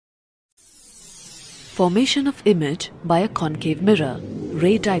Formation of image by a concave mirror,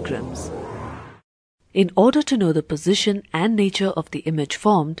 ray diagrams. In order to know the position and nature of the image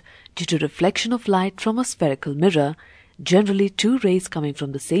formed due to reflection of light from a spherical mirror, generally two rays coming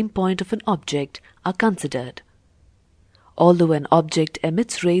from the same point of an object are considered. Although an object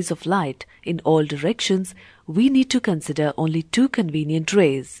emits rays of light in all directions, we need to consider only two convenient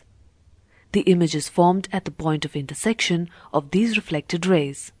rays. The image is formed at the point of intersection of these reflected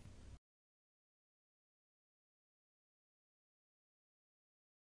rays.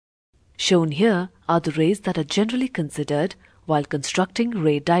 Shown here are the rays that are generally considered while constructing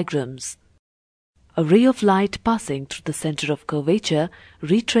ray diagrams. A ray of light passing through the center of curvature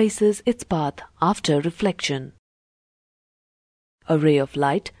retraces its path after reflection. A ray of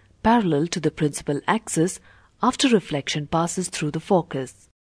light parallel to the principal axis after reflection passes through the focus.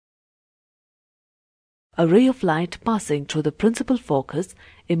 A ray of light passing through the principal focus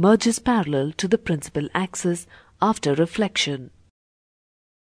emerges parallel to the principal axis after reflection.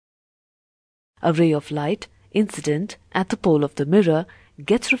 A ray of light incident at the pole of the mirror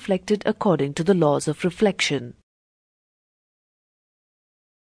gets reflected according to the laws of reflection.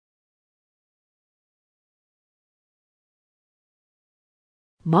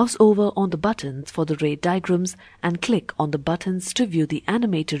 Mouse over on the buttons for the ray diagrams and click on the buttons to view the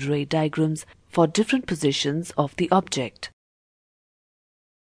animated ray diagrams for different positions of the object.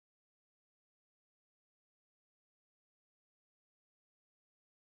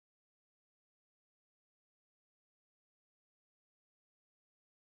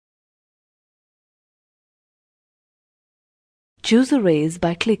 Choose the rays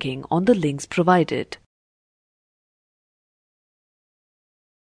by clicking on the links provided.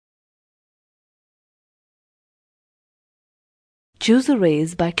 Choose the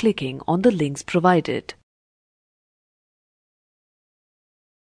rays by clicking on the links provided.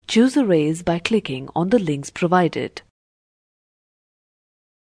 Choose the rays by clicking on the links provided.